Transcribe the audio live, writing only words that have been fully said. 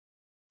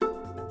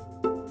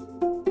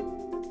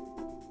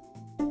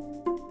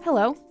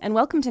Hello, and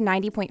welcome to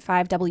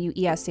 90.5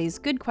 WESA's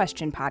Good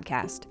Question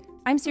podcast.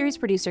 I'm series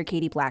producer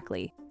Katie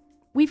Blackley.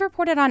 We've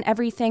reported on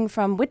everything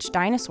from which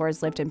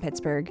dinosaurs lived in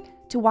Pittsburgh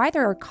to why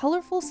there are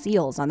colorful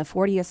seals on the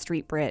 40th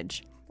Street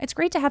Bridge. It's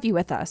great to have you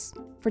with us.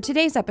 For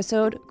today's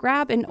episode,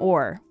 grab an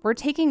oar. We're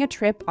taking a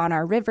trip on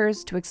our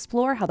rivers to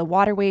explore how the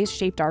waterways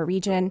shaped our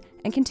region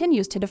and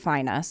continues to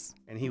define us.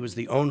 And he was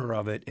the owner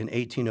of it in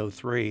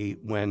 1803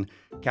 when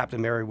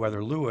Captain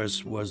Meriwether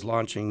Lewis was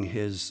launching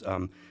his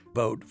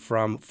boat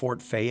from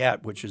Fort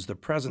Fayette, which is the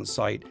present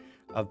site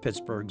of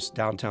Pittsburgh's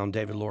downtown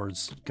David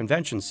Lord's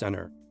Convention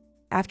Center.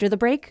 After the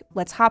break,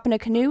 let's hop in a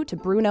canoe to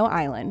Brunot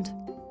Island.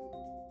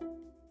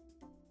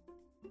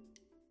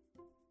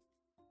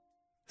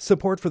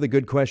 Support for the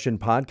Good Question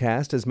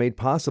podcast is made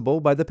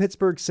possible by the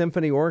Pittsburgh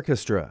Symphony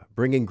Orchestra,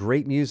 bringing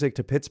great music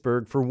to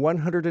Pittsburgh for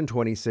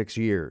 126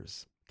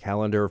 years.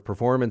 Calendar of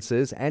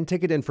performances and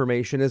ticket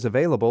information is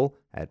available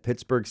at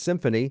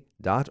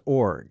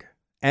pittsburghsymphony.org.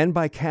 And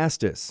by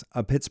Castus,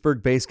 a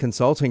Pittsburgh-based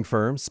consulting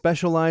firm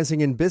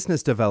specializing in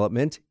business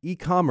development,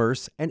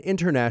 e-commerce, and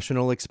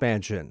international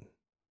expansion.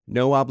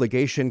 No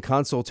obligation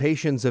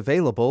consultations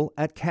available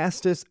at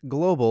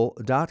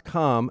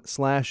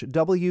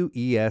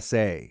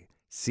castusglobal.com/WESA.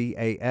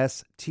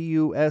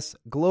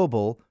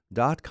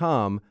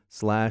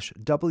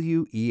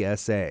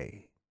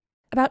 castusglobal.com/WESA.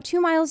 About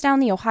 2 miles down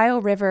the Ohio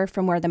River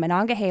from where the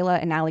Monongahela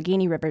and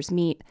Allegheny rivers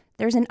meet,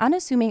 there's an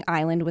unassuming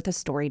island with a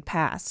storied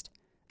past.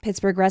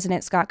 Pittsburgh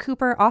resident Scott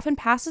Cooper often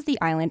passes the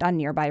island on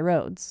nearby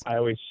roads. I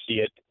always see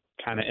it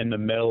kind of in the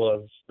middle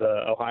of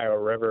the Ohio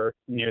River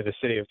near the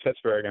city of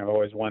Pittsburgh, and I've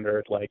always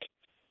wondered,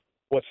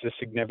 what's the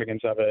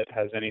significance of it?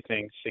 Has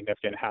anything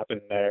significant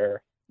happened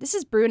there? This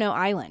is Brunot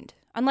Island.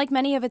 Unlike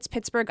many of its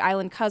Pittsburgh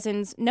Island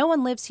cousins, no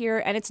one lives here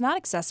and it's not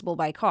accessible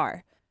by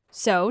car.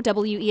 So,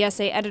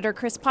 WESA editor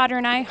Chris Potter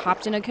and I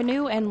hopped in a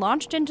canoe and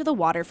launched into the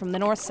water from the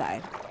north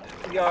side.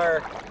 We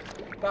are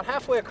about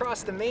halfway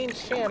across the main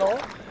channel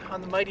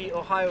on the mighty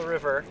Ohio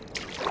River.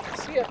 You can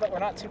see it, but we're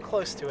not too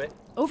close to it.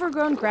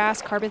 Overgrown grass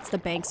carpets the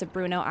banks of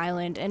Brunot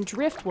Island, and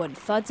driftwood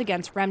thuds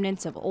against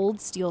remnants of old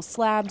steel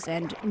slabs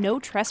and no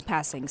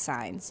trespassing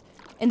signs.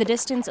 In the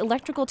distance,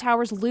 electrical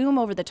towers loom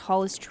over the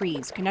tallest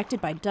trees,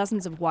 connected by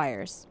dozens of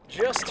wires.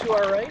 Just to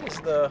our right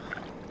is the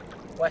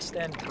West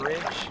End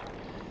Bridge,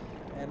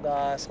 and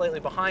slightly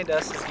behind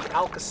us is the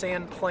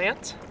Alcosan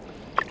plant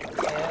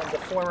and the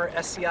former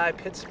SCI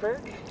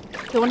Pittsburgh.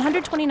 The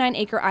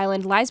 129-acre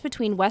island lies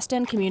between West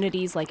End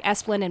communities like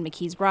Esplin and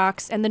McKees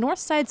Rocks and the north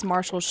side's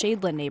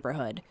Marshall-Shadeland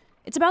neighborhood.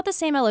 It's about the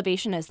same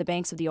elevation as the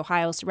banks of the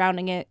Ohio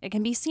surrounding it. It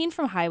can be seen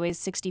from highways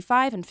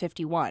 65 and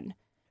 51.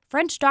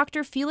 French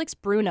doctor Felix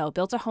Brunot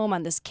built a home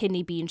on this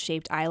kidney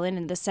bean-shaped island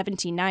in the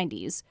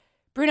 1790s.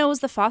 Brunot was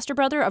the foster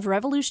brother of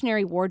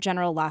Revolutionary War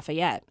General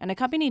Lafayette and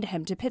accompanied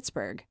him to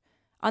Pittsburgh.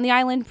 On the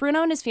island,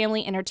 Brunot and his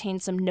family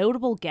entertained some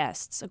notable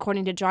guests,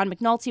 according to John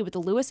McNulty with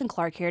the Lewis and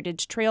Clark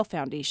Heritage Trail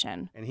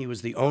Foundation. And he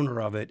was the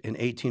owner of it in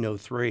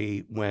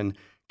 1803 when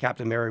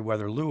Captain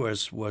Meriwether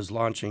Lewis was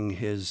launching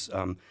his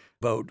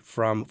boat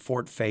from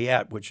Fort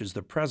Fayette, which is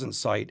the present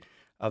site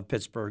of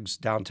Pittsburgh's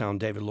downtown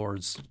David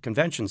Lord's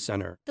Convention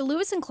Center. The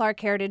Lewis and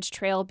Clark Heritage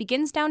Trail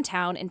begins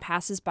downtown and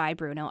passes by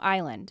Brunot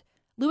Island.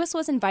 Lewis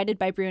was invited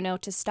by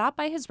Brunot to stop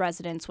by his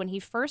residence when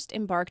he first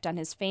embarked on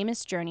his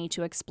famous journey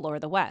to explore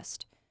the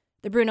West.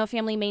 The Brunot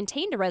family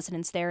maintained a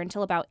residence there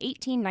until about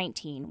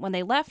 1819, when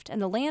they left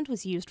and the land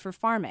was used for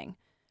farming.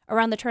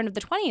 Around the turn of the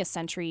 20th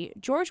century,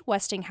 George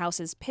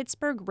Westinghouse's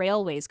Pittsburgh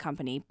Railways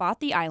Company bought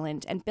the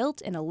island and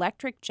built an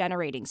electric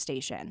generating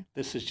station.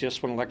 This is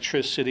just when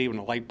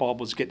the light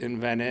bulb was getting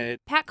invented.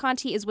 Pat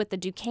Conti is with the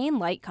Duquesne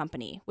Light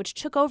Company, which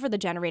took over the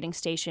generating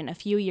station a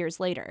few years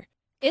later.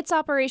 Its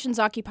operations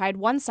occupied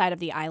one side of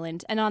the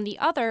island, and on the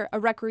other, a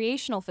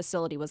recreational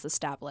facility was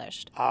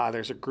established.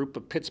 There's a group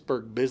of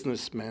Pittsburgh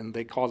businessmen.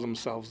 They call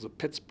themselves the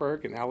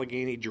Pittsburgh and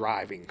Allegheny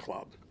Driving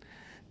Club.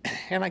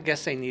 And I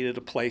guess they needed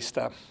a place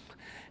to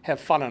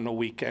have fun on the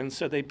weekend,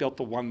 so they built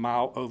a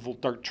 1-mile oval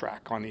dirt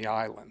track on the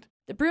island.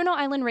 The Brunot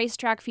Island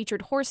racetrack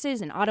featured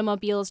horses and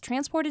automobiles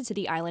transported to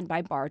the island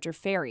by barge or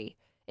ferry.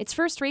 Its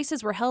first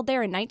races were held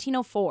there in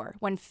 1904,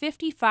 when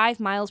 55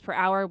 miles per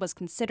hour was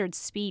considered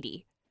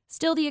speedy.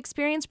 Still, the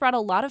experience brought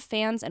a lot of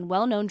fans and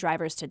well-known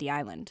drivers to the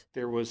island.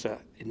 There was an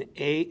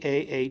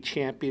AAA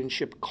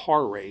championship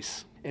car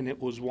race, and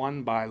it was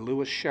won by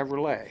Lewis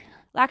Chevrolet.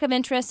 Lack of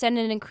interest and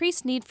an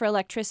increased need for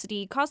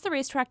electricity caused the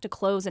racetrack to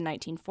close in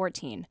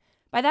 1914.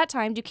 By that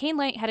time, Duquesne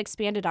Light had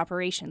expanded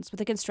operations with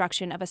the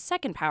construction of a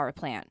second power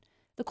plant.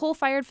 The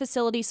coal-fired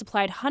facility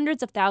supplied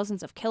hundreds of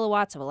thousands of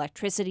kilowatts of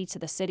electricity to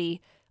the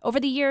city. Over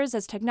the years,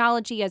 as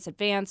technology has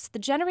advanced, the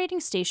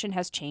generating station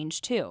has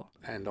changed too.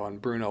 And on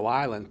Brunot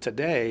Island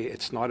today,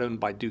 it's not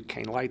owned by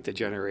Duquesne Light, the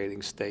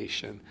generating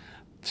station.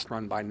 It's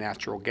run by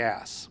natural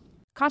gas.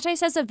 Conte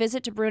says a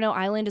visit to Brunot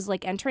Island is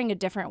like entering a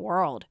different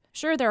world.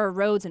 Sure, there are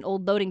roads and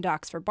old loading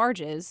docks for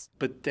barges.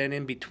 But then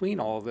in between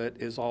all of it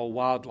is all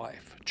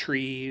wildlife.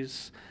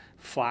 Trees,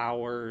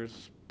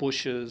 flowers,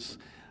 bushes.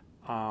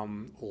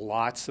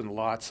 lots and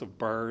lots of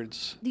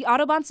birds. The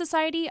Audubon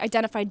Society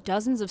identified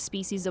dozens of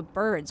species of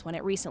birds when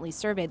it recently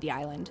surveyed the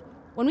island.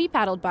 When we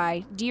paddled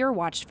by, deer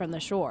watched from the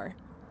shore.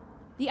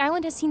 The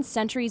island has seen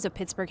centuries of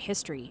Pittsburgh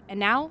history, and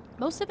now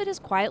most of it is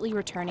quietly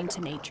returning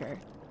to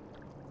nature.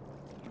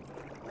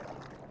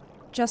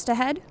 Just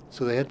ahead,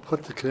 So they had to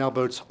put the canal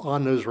boats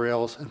on those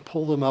rails and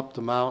pull them up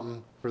the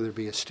mountain where there'd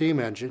be a steam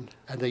engine,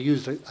 and they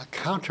used a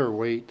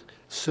counterweight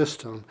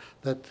system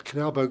that the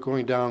canal boat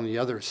going down the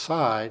other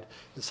side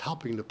is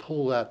helping to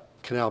pull that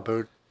canal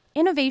boat.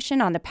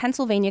 innovation on the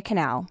Pennsylvania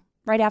Canal,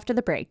 right after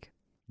the break.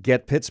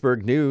 Get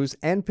Pittsburgh news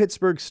and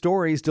Pittsburgh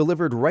stories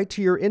delivered right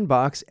to your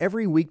inbox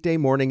every weekday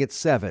morning at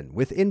 7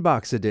 with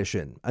Inbox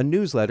Edition, a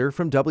newsletter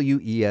from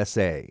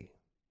WESA.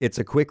 It's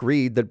a quick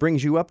read that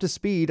brings you up to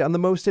speed on the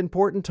most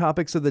important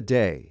topics of the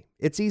day.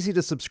 It's easy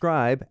to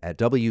subscribe at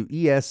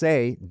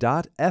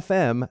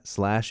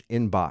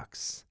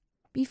wesa.fm/inbox.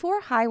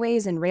 Before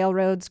highways and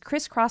railroads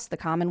crisscrossed the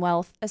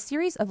Commonwealth, a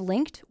series of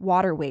linked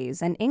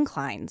waterways and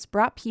inclines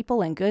brought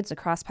people and goods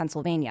across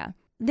Pennsylvania.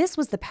 This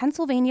was the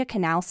Pennsylvania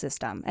Canal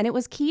system, and it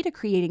was key to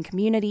creating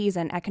communities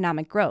and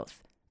economic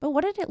growth. But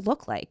what did it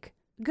look like?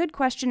 Good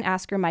question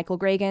asker Michael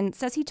Gragan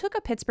says he took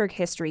a Pittsburgh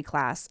history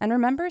class and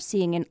remembers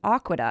seeing an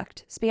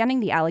aqueduct spanning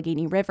the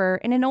Allegheny River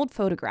in an old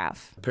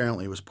photograph.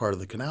 Apparently it was part of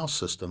the canal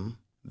system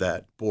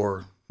that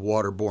bore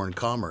waterborne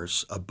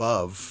commerce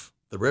above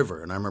the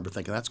river. And I remember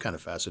thinking that's kind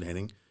of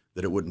fascinating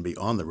that it wouldn't be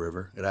on the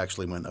river. It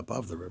actually went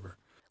above the river.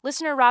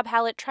 Listener Rob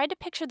Hallett tried to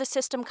picture the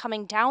system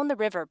coming down the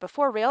river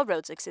before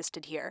railroads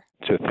existed here.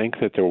 To think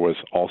that there was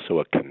also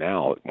a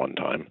canal at one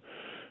time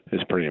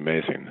is pretty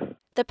amazing.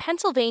 The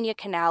Pennsylvania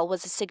Canal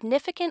was a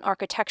significant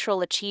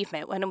architectural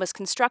achievement when it was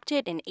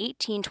constructed in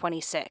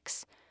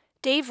 1826.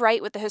 Dave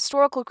Wright with the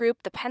historical group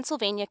the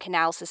Pennsylvania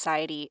Canal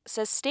Society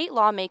says state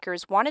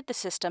lawmakers wanted the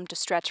system to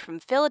stretch from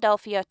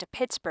Philadelphia to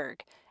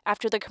Pittsburgh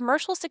after the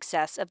commercial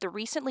success of the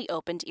recently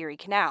opened Erie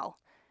Canal.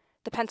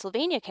 The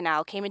Pennsylvania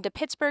Canal came into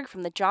Pittsburgh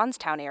from the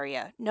Johnstown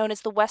area, known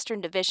as the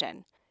Western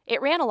Division.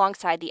 It ran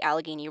alongside the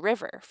Allegheny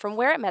River, from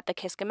where it met the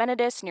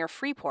Kiskamenettis near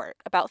Freeport,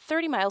 about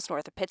 30 miles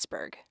north of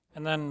Pittsburgh.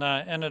 And then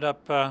ended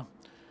up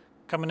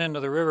coming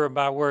into the river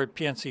about where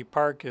PNC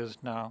Park is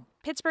now.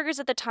 Pittsburghers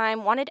at the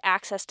time wanted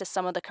access to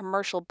some of the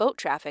commercial boat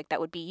traffic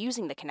that would be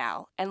using the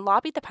canal and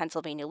lobbied the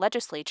Pennsylvania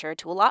legislature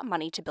to allot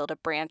money to build a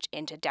branch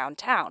into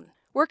downtown.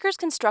 Workers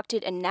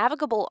constructed a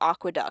navigable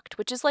aqueduct,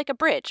 which is like a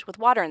bridge with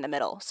water in the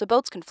middle, so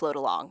boats can float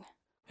along.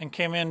 And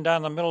came in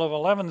down the middle of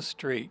 11th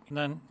Street and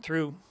then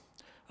through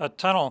a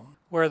tunnel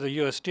where the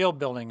U.S. Steel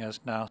building is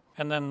now.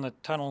 And then the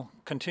tunnel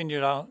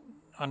continued out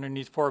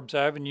underneath Forbes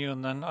Avenue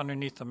and then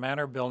underneath the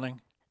Manor building.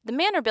 The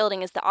Manor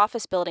building is the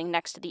office building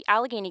next to the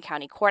Allegheny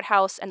County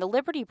Courthouse and the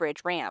Liberty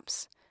Bridge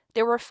ramps.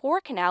 There were 4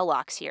 canal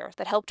locks here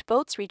that helped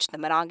boats reach the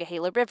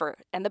Monongahela River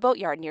and the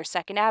boatyard near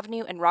 2nd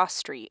Avenue and Ross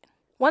Street.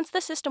 Once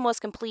the system was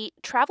complete,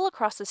 travel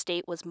across the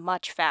state was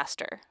much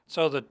faster.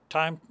 So the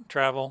time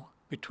travel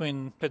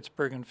between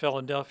Pittsburgh and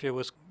Philadelphia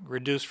was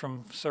reduced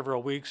from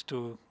several weeks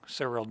to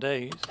several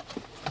days.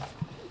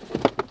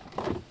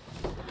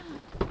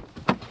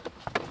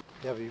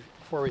 Yeah,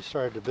 before we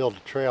started to build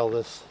the trail,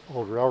 this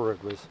old railroad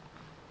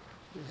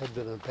had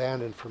been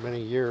abandoned for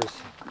many years.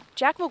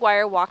 Jack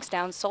McGuire walks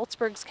down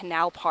Salzburg's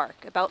Canal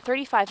Park, about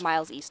 35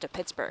 miles east of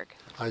Pittsburgh.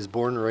 I was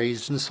born and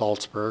raised in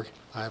Salzburg.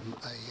 I'm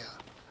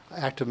an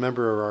active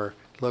member of our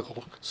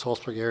local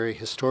Salzburg Area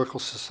Historical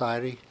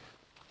Society.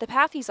 The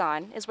path he's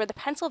on is where the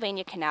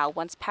Pennsylvania Canal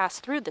once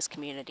passed through this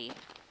community.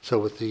 So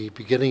with the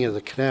beginning of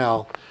the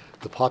canal,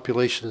 the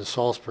population in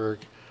Salzburg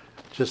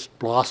just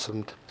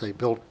blossomed. They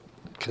built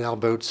canal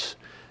boats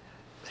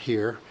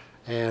here,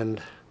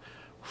 and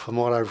from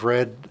what I've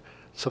read,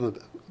 some of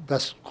the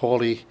best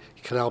quality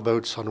canal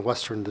boats on the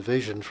Western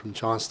Division from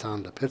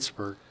Johnstown to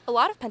Pittsburgh. A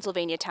lot of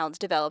Pennsylvania towns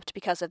developed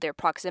because of their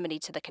proximity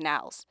to the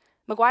canals.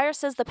 McGuire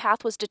says the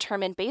path was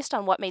determined based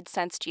on what made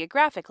sense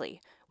geographically,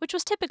 which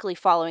was typically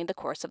following the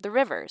course of the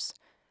rivers.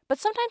 But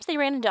sometimes they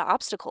ran into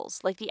obstacles,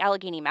 like the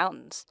Allegheny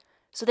Mountains.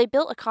 So they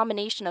built a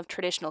combination of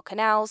traditional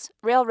canals,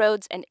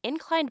 railroads, and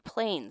inclined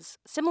planes,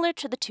 similar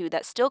to the 2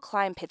 that still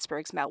climb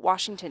Pittsburgh's Mount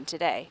Washington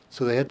today.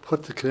 So they had to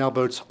put the canal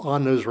boats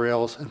on those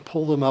rails and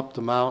pull them up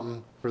the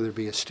mountain where there'd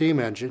be a steam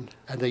engine,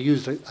 and they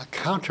used a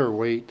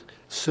counterweight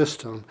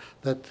system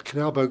that the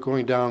canal boat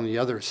going down the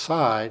other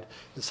side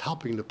is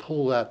helping to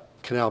pull that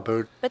canal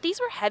boat. But these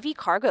were heavy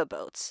cargo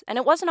boats, and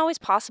it wasn't always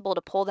possible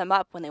to pull them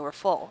up when they were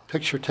full.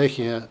 Picture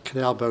taking a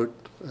canal boat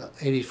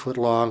 80 foot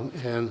long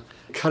and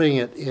cutting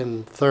it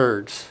in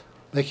thirds,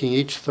 making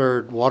each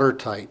third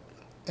watertight,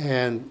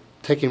 and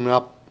taking them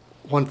up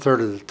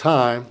 1/3 at a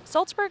time.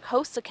 Salzburg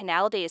hosts a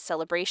Canal Days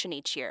celebration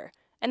each year,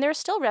 and there are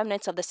still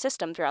remnants of the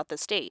system throughout the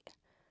state.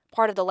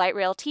 Part of the light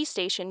rail T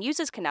station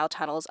uses canal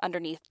tunnels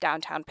underneath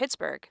downtown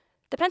Pittsburgh.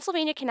 The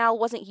Pennsylvania Canal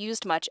wasn't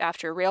used much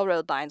after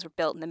railroad lines were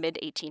built in the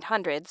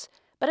mid-1800s,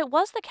 but it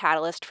was the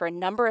catalyst for a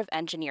number of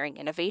engineering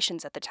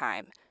innovations at the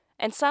time,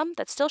 and some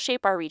that still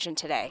shape our region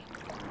today.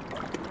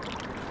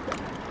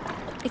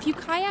 If you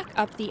kayak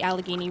up the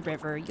Allegheny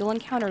River, you'll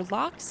encounter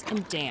locks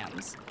and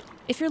dams.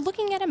 If you're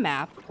looking at a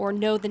map or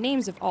know the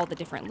names of all the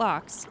different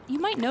locks, you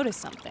might notice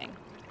something.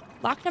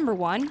 Lock number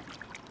 1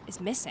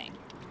 is missing.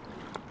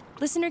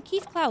 Listener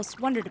Keith Klaus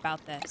wondered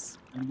about this.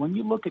 And when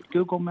you look at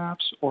Google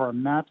Maps or a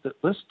map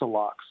that lists the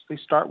locks, they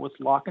start with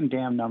lock and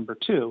dam number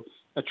 2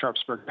 at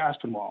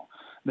Sharpsburg-Aspinwall,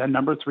 then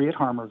number 3 at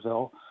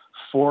Harmerville,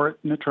 4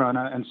 at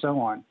Natrona, and so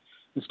on.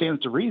 It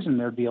stands to reason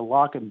there'd be a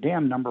lock and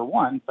dam number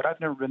 1, but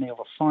I've never been able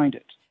to find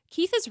it.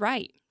 Keith is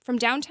right. From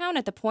downtown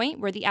at the point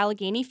where the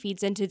Allegheny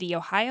feeds into the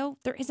Ohio,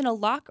 there isn't a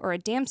lock or a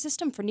dam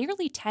system for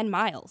nearly 10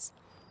 miles.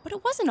 But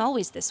it wasn't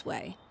always this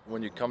way.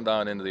 When you come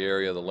down into the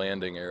area, the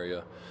landing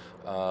area,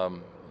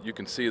 you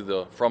can see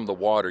from the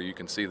water, you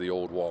can see the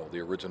old wall,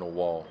 the original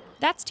wall.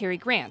 That's Terry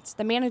Grants,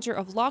 the manager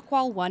of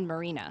Lockwall 1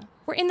 Marina.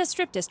 We're in the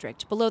Strip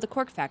District, below the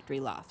cork factory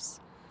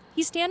lofts.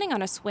 He's standing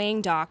on a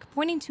swaying dock,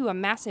 pointing to a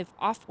massive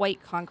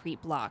off-white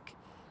concrete block.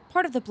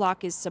 Part of the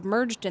block is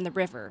submerged in the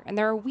river, and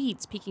there are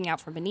weeds peeking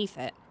out from beneath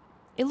it.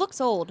 It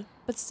looks old,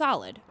 but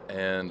solid.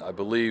 And I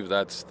believe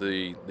that's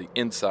the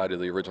inside of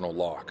the original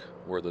lock,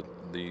 where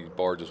the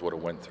barges would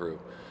have went through.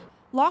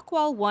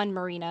 Lockwall 1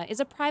 Marina is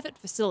a private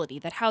facility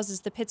that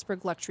houses the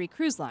Pittsburgh Luxury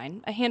Cruise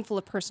Line, a handful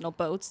of personal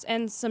boats,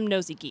 and some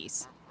nosy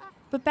geese.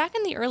 But back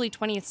in the early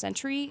 20th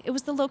century, it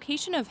was the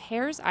location of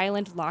Hare's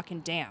Island Lock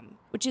and Dam,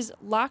 which is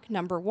lock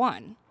number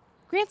 1.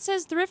 Grant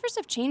says the rivers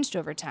have changed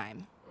over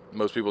time.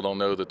 Most people don't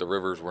know that the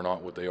rivers were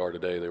not what they are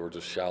today. They were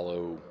just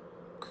shallow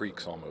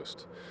creeks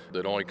almost.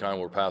 The only kind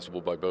were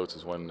passable by boats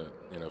is when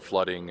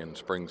flooding and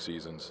spring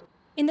seasons.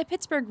 In the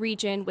Pittsburgh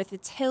region, with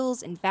its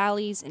hills and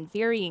valleys and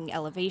varying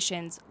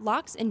elevations,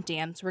 locks and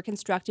dams were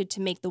constructed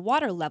to make the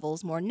water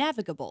levels more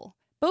navigable.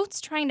 Boats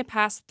trying to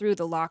pass through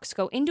the locks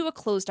go into a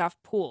closed-off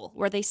pool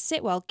where they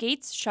sit while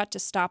gates shut to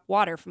stop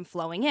water from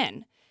flowing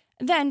in.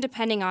 Then,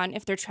 depending on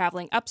if they're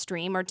traveling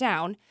upstream or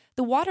down,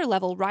 the water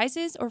level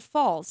rises or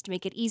falls to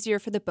make it easier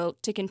for the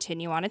boat to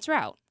continue on its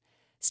route.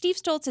 Steve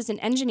Stoltz is an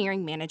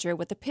engineering manager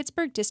with the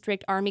Pittsburgh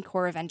District Army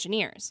Corps of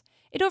Engineers.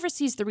 It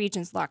oversees the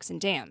region's locks and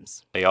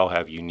dams. They all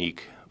have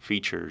unique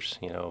features,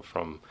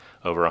 from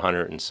over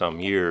 100 and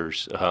some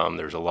years.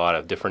 There's a lot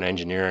of different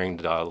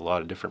engineering, a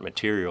lot of different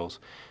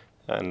materials,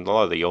 and a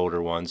lot of the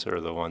older ones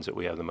are the ones that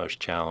we have the most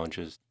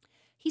challenges.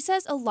 He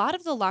says a lot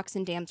of the locks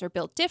and dams are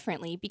built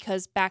differently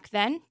because back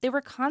then they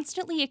were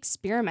constantly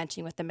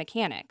experimenting with the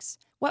mechanics.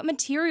 What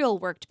material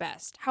worked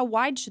best? How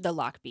wide should the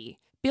lock be?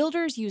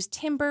 Builders used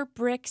timber,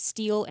 brick,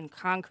 steel, and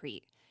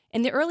concrete.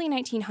 In the early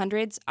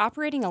 1900s,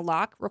 operating a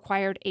lock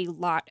required a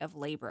lot of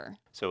labor.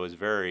 So it was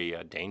very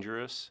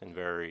dangerous and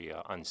very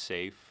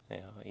unsafe,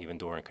 even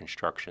during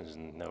constructions,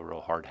 and no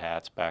real hard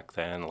hats back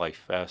then,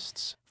 life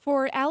vests.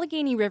 For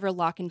Allegheny River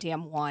Lock and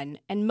Dam 1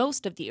 and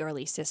most of the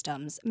early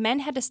systems, men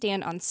had to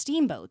stand on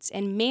steamboats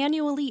and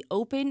manually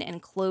open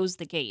and close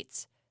the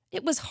gates.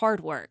 It was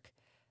hard work.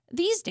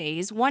 These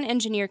days, one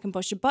engineer can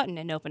push a button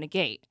and open a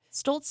gate.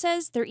 Stoltz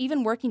says they're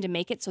even working to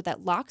make it so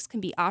that locks can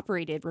be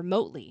operated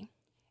remotely.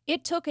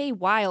 It took a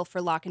while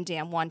for Lock and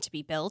Dam 1 to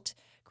be built.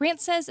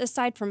 Grant says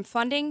aside from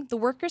funding, the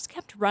workers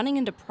kept running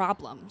into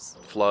problems.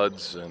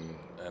 Floods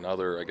and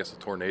other, I guess a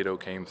tornado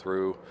came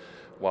through.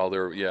 While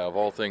there, of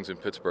all things in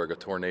Pittsburgh, a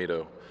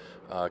tornado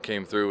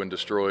came through and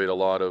destroyed a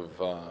lot of,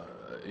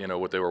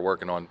 what they were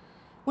working on.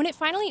 When it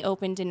finally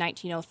opened in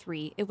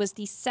 1903, it was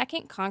the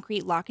second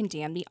concrete lock and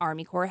dam the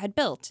Army Corps had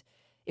built.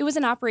 It was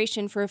in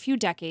operation for a few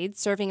decades,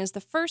 serving as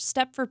the first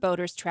step for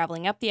boaters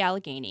traveling up the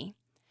Allegheny.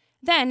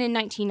 Then, in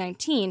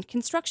 1919,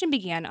 construction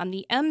began on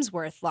the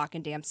Emsworth lock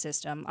and dam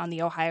system on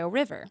the Ohio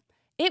River.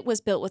 It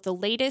was built with the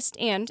latest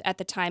and, at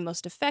the time,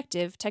 most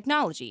effective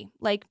technology,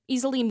 like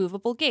easily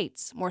movable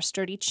gates, more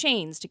sturdy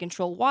chains to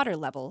control water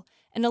level,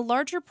 and a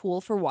larger pool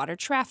for water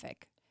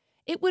traffic.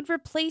 It would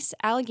replace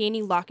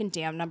Allegheny Lock and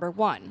Dam number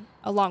 1,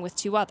 along with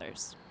 2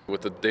 others.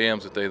 With the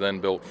dams that they then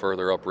built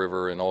further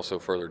upriver and also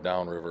further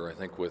downriver, I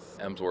think with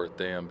Emsworth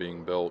Dam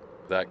being built,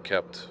 that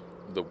kept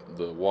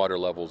the water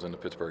levels in the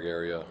Pittsburgh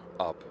area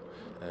up.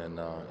 And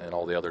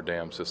all the other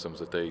dam systems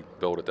that they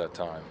built at that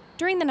time.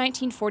 During the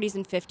 1940s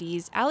and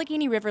 50s,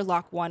 Allegheny River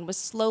Lock 1 was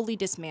slowly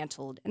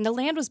dismantled, and the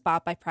land was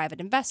bought by private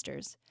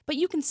investors. But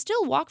you can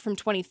still walk from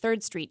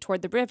 23rd Street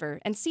toward the river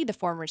and see the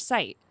former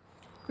site.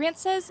 Grant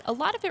says a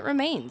lot of it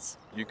remains.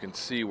 You can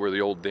see where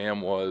the old dam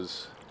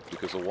was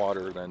because the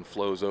water then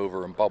flows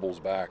over and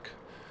bubbles back.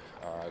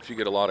 If you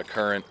get a lot of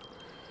current,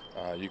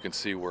 you can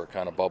see where it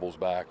kind of bubbles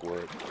back, where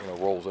it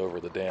rolls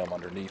over the dam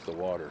underneath the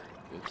water.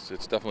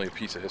 It's definitely a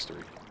piece of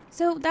history.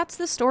 So that's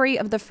the story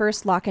of the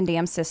first lock and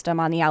dam system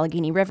on the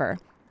Allegheny River.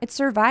 It's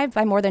survived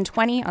by more than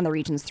 20 on the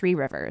region's 3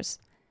 rivers.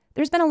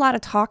 There's been a lot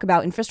of talk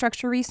about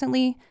infrastructure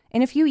recently.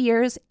 In a few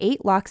years,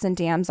 8 locks and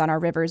dams on our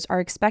rivers are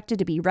expected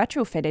to be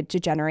retrofitted to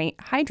generate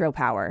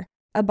hydropower.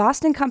 A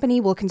Boston company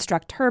will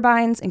construct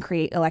turbines and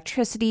create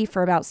electricity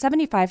for about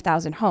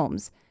 75,000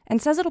 homes, and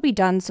says it'll be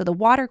done so the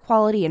water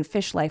quality and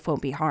fish life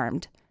won't be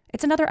harmed.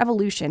 It's another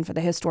evolution for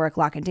the historic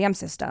lock and dam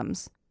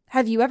systems.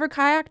 Have you ever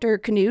kayaked or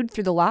canoed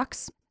through the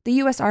locks? The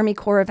U.S. Army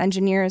Corps of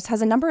Engineers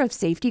has a number of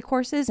safety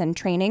courses and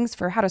trainings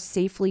for how to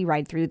safely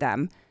ride through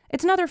them.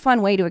 It's another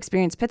fun way to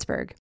experience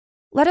Pittsburgh.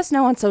 Let us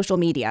know on social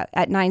media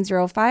at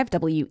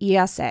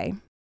 905WESA.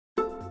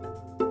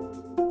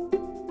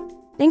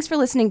 Thanks for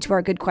listening to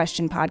our Good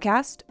Question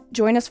podcast.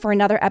 Join us for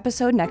another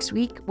episode next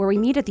week where we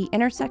meet at the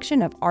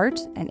intersection of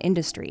art and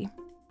industry.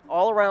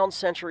 All around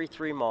Century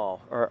 3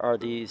 Mall are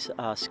these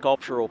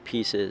sculptural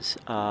pieces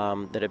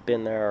that have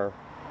been there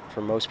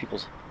for most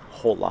people's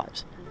whole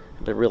lives.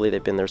 But really,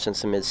 they've been there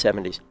since the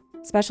mid-'70s.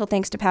 Special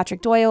thanks to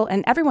Patrick Doyle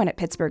and everyone at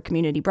Pittsburgh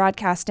Community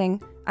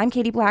Broadcasting. I'm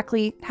Katie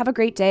Blackley. Have a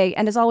great day,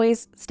 and as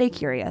always, stay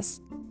curious.